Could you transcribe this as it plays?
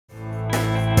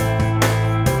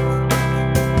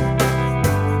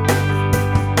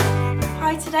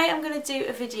today I'm going to do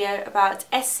a video about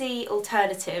Essie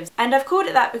alternatives, and I've called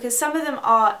it that because some of them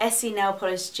are Essie nail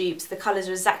polish dupes, the colours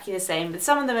are exactly the same, but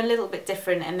some of them are a little bit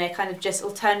different and they're kind of just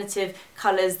alternative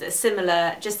colours that are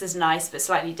similar, just as nice but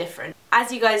slightly different.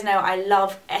 As you guys know, I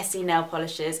love Essie nail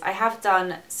polishes. I have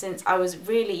done since I was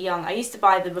really young. I used to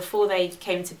buy them before they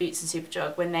came to Boots and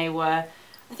Superdrug when they were,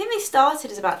 I think they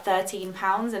started as about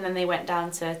 £13 and then they went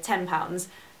down to £10.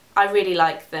 I really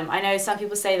like them. I know some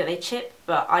people say that they chip,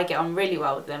 but I get on really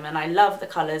well with them and I love the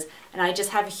colours and I just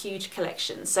have a huge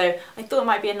collection. So I thought it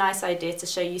might be a nice idea to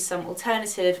show you some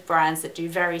alternative brands that do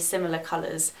very similar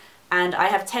colours. And I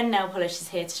have 10 nail polishes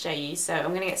here to show you, so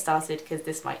I'm going to get started because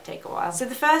this might take a while. So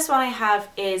the first one I have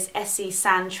is Essie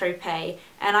Saint Tropez,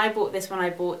 and I bought this when I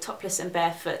bought Topless and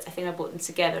Barefoot. I think I bought them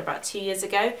together about 2 years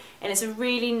ago, and it's a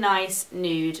really nice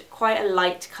nude, quite a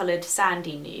light coloured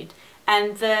sandy nude.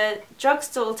 And the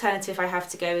drugstore alternative I have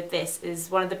to go with this is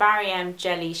one of the Barry M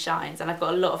Jelly Shines, and I've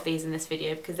got a lot of these in this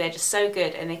video because they're just so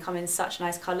good and they come in such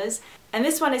nice colours. And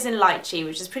this one is in Lychee,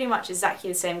 which is pretty much exactly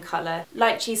the same colour.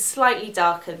 Lychee is slightly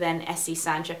darker than Essie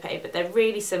Saint Tropez, but they're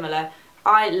really similar.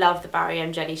 I love the Barry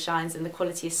M Jelly Shines and the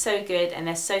quality is so good and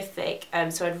they're so thick,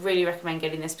 so I'd really recommend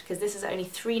getting this because this is only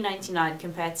 £3.99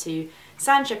 compared to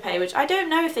Saint Tropez, which I don't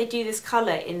know if they do this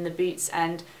colour in the Boots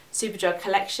and Superdrug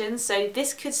collection, so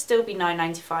this could still be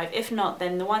 £9.95. If not,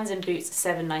 then the ones in Boots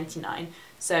are £7.99,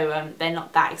 so they're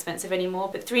not that expensive anymore,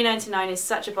 but £3.99 is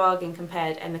such a bargain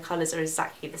compared, and the colours are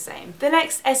exactly the same. The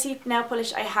next Essie nail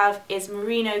polish I have is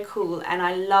Merino Cool, and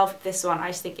I love this one. I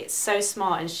just think it's so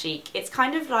smart and chic. It's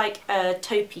kind of like a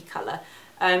taupey colour.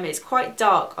 It's quite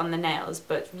dark on the nails,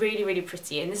 but really, really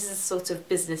pretty, and this is a sort of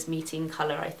business meeting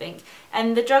colour, I think.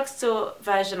 And the drugstore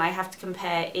version I have to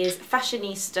compare is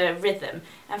Fashionista Rhythm,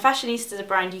 and Fashionista is a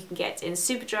brand you can get in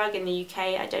Superdrug in the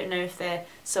UK. I don't know if they're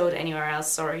sold anywhere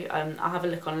else, sorry, I'll have a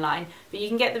look online, but you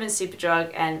can get them in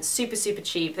Superdrug and super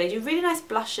cheap. They do really nice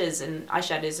blushes and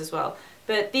eyeshadows as well.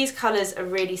 But these colours are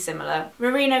really similar.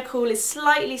 Merino Cool is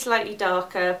slightly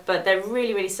darker, but they're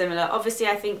really similar. Obviously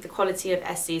I think the quality of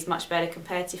Essie is much better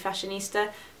compared to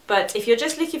Fashionista, but if you're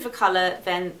just looking for colour,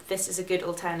 then this is a good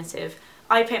alternative.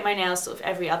 I paint my nails sort of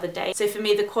every other day, so for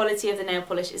me the quality of the nail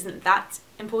polish isn't that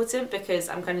important because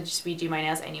I'm going to just redo my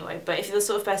nails anyway. But if you're the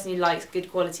sort of person who likes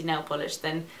good quality nail polish,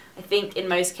 then I think in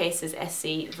most cases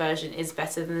Essie version is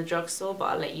better than the drugstore, but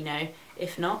I'll let you know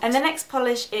if not. And the next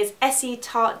polish is Essie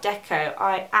Tarte Deco.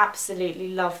 I absolutely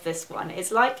love this one.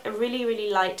 It's like a really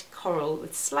light coral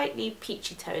with slightly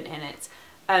peachy tone in it.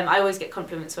 I always get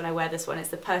compliments when I wear this one. It's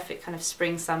the perfect kind of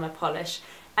spring-summer polish.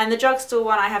 And the drugstore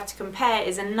one I have to compare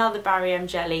is another Barry M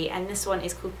Jelly, and this one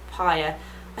is called Papaya.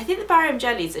 I think the Barry M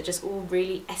Jellies are just all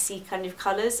really Essie kind of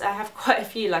colours. I have quite a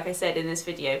few, like I said, in this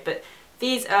video, but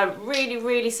these are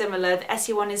really similar. The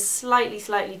Essie one is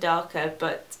slightly darker,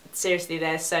 but seriously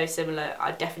they're so similar.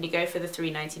 I'd definitely go for the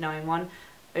 £3.99 one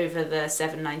over the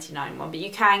 £7.99 one, but you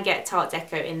can get Tarte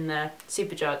Deco in the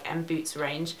Superdrug and Boots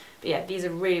range. But yeah, these are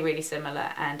really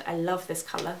similar and I love this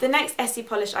colour. The next Essie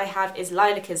polish I have is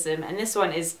Lilacasm, and this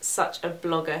one is such a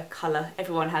blogger colour.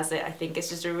 Everyone has it, I think. It's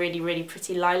just a really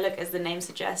pretty lilac, as the name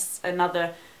suggests.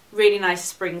 Another really nice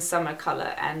spring summer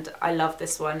colour, and I love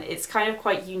this one. It's kind of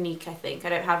quite unique, I think. I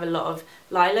don't have a lot of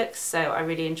lilacs, so I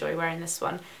really enjoy wearing this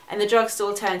one. And the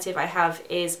drugstore alternative I have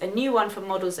is a new one from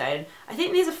Model Zone. I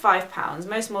think these are £5.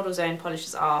 Most Model Zone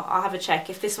polishes are. I'll have a check.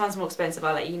 If this one's more expensive,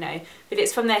 I'll let you know. But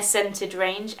it's from their scented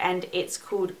range and it's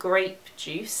called Grape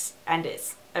Juice, and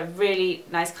it's a really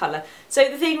nice colour. So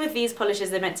the thing with these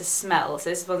polishes, they're meant to smell.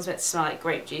 So this one's meant to smell like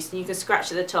grape juice, and you can scratch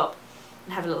at the top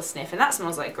and have a little sniff, and that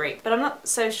smells like grape. But I'm not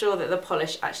so sure that the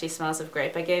polish actually smells of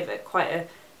grape. I gave it quite a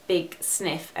big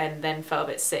sniff and then felt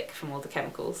a bit sick from all the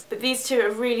chemicals. But these two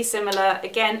are really similar.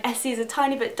 Again, Essie's a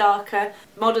tiny bit darker.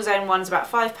 Model Zone one's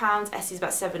about £5, Essie's about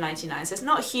 £7.99, so it's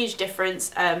not a huge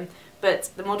difference.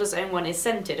 But the Model Zone one is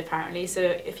scented apparently, so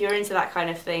if you're into that kind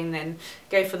of thing, then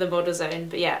go for the Model Zone.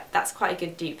 But yeah, that's quite a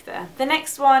good dupe there. The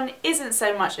next one isn't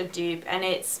so much a dupe, and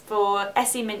it's for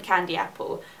Essie Mint Candy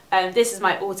Apple. This is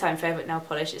my all-time favourite nail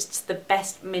polish. It's just the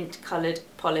best mint coloured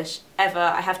polish ever.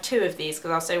 I have two of these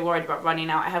because I was so worried about running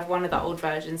out. I have one of the old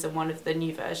versions and one of the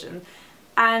new version.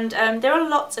 And there are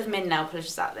lots of mint nail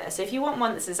polishes out there, so if you want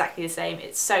one that's exactly the same,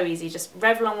 it's so easy. Just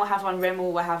Revlon will have one,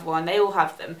 Rimmel will have one, they all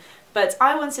have them. But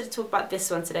I wanted to talk about this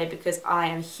one today because I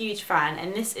am a huge fan,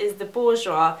 and this is the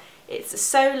Bourjois. It's a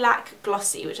So Lac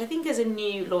Glossy, which I think is a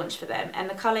new launch for them, and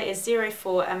the colour is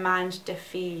 04 Amande de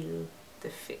Fil.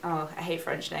 Oh, I hate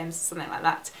French names, something like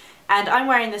that. And I'm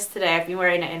wearing this today. I've been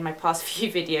wearing it in my past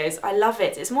few videos. I love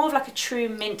it. It's more of like a true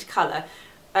mint colour.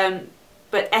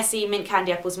 but Essie Mint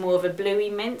Candy Apple is more of a bluey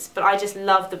mint, but I just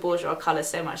love the Bourjois colour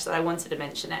so much that I wanted to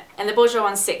mention it. And the Bourjois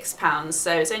one's £6,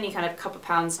 so it's only kind of a couple of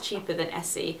pounds cheaper than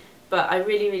Essie, but I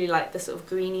really like the sort of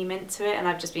greeny mint to it, and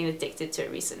I've just been addicted to it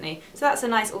recently. So that's a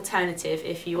nice alternative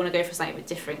if you want to go for something a bit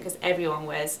different, because everyone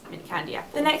wears Mint Candy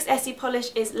Apple. The next Essie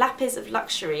polish is Lapis of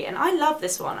Luxury, and I love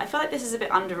this one. I feel like this is a bit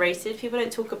underrated. People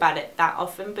don't talk about it that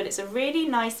often, but it's a really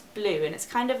nice blue, and it's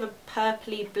kind of a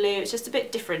purpley blue. It's just a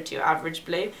bit different to your average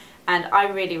blue, and I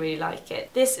really like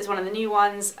it. This is one of the new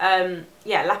ones.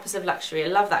 Yeah, Lapis of Luxury, I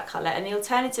love that colour. And the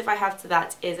alternative I have to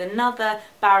that is another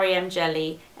Barry M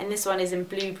jelly, and this one is in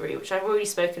Blueberry, which I've already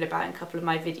spoken about in a couple of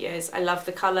my videos. I love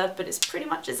the colour, but it's pretty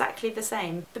much exactly the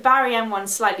same. The Barry M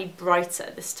one's slightly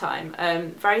brighter this time.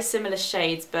 Very similar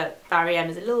shades, but Barry M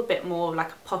is a little bit more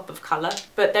like a pop of colour.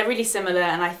 But they're really similar,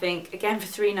 and I think, again, for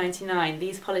 £3.99,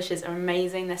 these polishes are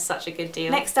amazing. They're such a good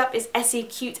deal. Next up is Essie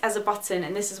Cute as a Button,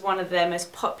 and this is one of their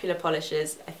most popular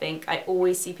polishes, I think. I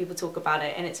always see people talk about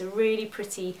it, and it's a really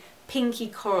pretty pinky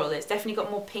coral. It's definitely got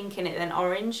more pink in it than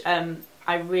orange.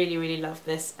 I really love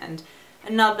this, and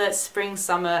another spring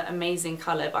summer amazing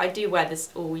colour, but I do wear this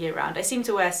all year round. I seem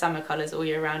to wear summer colours all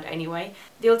year round anyway.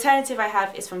 The alternative I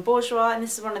have is from Bourjois, and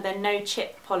this is one of their no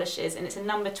chip polishes, and it's a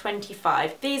number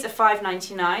 25. These are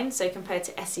 £5.99, so compared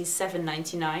to Essie's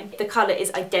 £7.99. The colour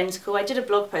is identical. I did a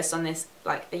blog post on this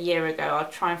like a year ago. I'll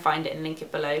try and find it and link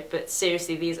it below, but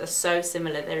seriously, these are so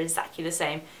similar. They're exactly the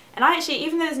same. And I actually,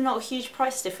 even though there's not a huge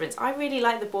price difference, I really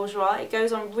like the Bourjois. It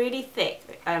goes on really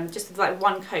thick, just with like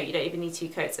one coat. You don't even need two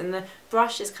coats. And the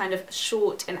brush is kind of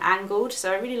short and angled,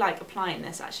 so I really like applying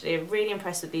this actually. I'm really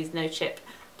impressed with these no chip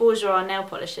Bourjois nail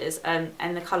polishes,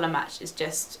 and the colour match is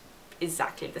just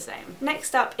exactly the same.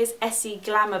 Next up is Essie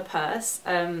Glamour Purse,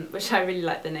 which I really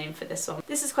like the name for this one.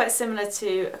 This is quite similar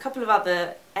to a couple of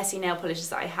other Essie nail polishes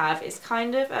that I have. It's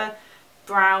kind of a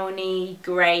browny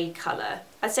grey colour.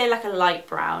 I'd say like a light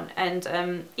brown,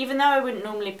 and even though I wouldn't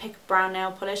normally pick a brown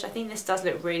nail polish, I think this does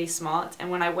look really smart,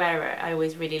 and when I wear it I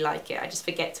always really like it. I just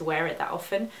forget to wear it that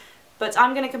often. But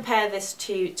I'm going to compare this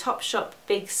to Topshop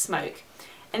Big Smoke,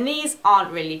 and these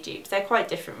aren't really dupes. They're quite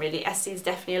different really. Essie's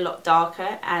definitely a lot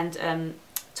darker, and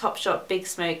Topshop Big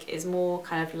Smoke is more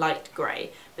kind of light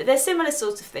grey, but they're similar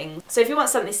sort of things. So if you want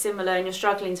something similar and you're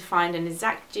struggling to find an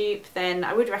exact dupe, then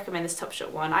I would recommend this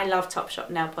Topshop one. I love Topshop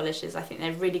nail polishes. I think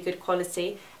they're really good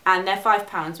quality, and they're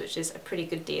 £5, which is a pretty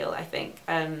good deal, I think.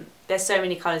 There's so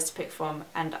many colours to pick from,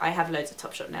 and I have loads of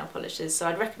Topshop nail polishes, so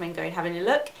I'd recommend going and having a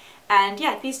look. And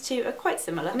yeah, these two are quite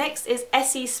similar. Next is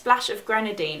Essie Splash of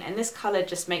Grenadine, and this colour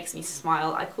just makes me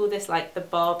smile. I call this like the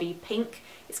Barbie pink.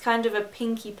 It's kind of a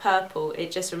pinky purple.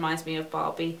 It just reminds me of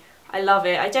Barbie. I love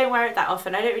it. I don't wear it that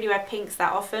often. I don't really wear pinks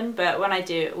that often, but when I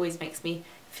do, it always makes me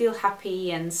feel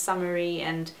happy and summery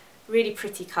and really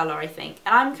pretty colour, I think.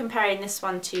 And I'm comparing this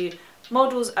one to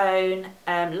Model's Own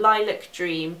Lilac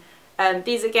Dream.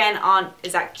 These again aren't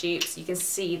exact dupes. You can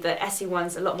see the Essie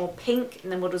one's a lot more pink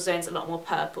and the Model's Own's a lot more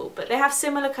purple, but they have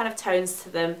similar kind of tones to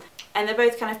them, and they're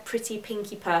both kind of pretty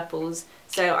pinky purples,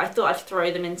 so I thought I'd throw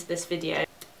them into this video.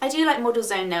 I do like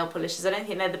Model's Own nail polishes. I don't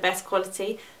think they're the best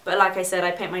quality, but like I said,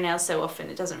 I paint my nails so often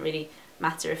it doesn't really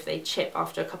matter if they chip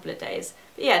after a couple of days.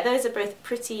 But yeah, those are both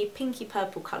pretty pinky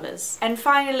purple colours. And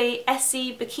finally,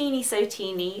 Essie Bikini So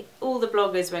Teeny. All the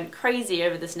bloggers went crazy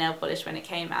over this nail polish when it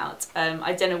came out.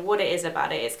 I don't know what it is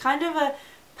about it. It's kind of a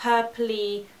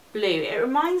purpley blue. It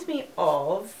reminds me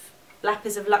of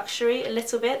Lapis of Luxury a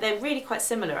little bit. They're really quite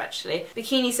similar actually.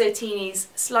 Bikini So Teeny's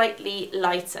slightly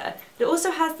lighter. But it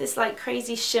also has this like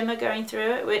crazy shimmer going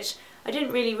through it, which I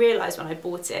didn't really realise when I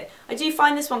bought it. I do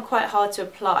find this one quite hard to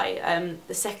apply.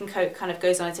 The second coat kind of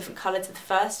goes on a different colour to the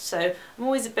first, so I'm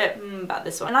always a bit about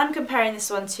this one. And I'm comparing this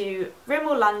one to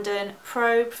Rimmel London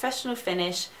Pro Professional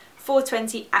Finish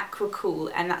 420 Aqua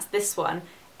Cool, and that's this one.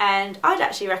 And I'd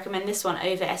actually recommend this one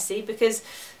over Essie, because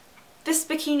this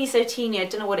Bikini So Teeny, I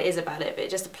don't know what it is about it, but it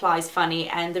just applies funny,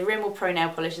 and the Rimmel Pro nail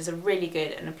polishes are really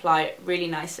good and apply really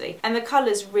nicely. And the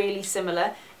colour's really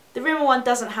similar. The Rimmel one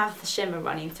doesn't have the shimmer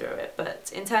running through it, but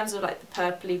in terms of like the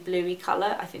purpley bluey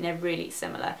colour, I think they're really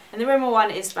similar. And the Rimmel one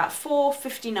is about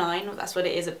 £4.59, that's what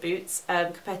it is at Boots,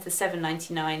 compared to the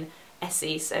 £7.99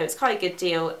 Essie, so it's quite a good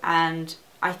deal, and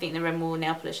I think the Rimmel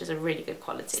nail polishes are really good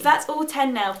quality. So that's all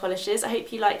 10 nail polishes. I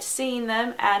hope you liked seeing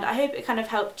them, and I hope it kind of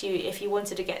helped you if you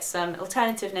wanted to get some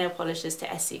alternative nail polishes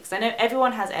to Essie, because I know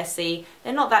everyone has Essie.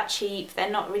 They're not that cheap, they're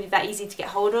not really that easy to get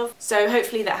hold of, so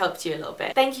hopefully that helped you a little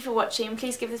bit. Thank you for watching.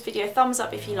 Please give this video a thumbs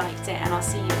up if you liked it, and I'll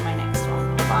see you in my next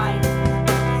one. Bye!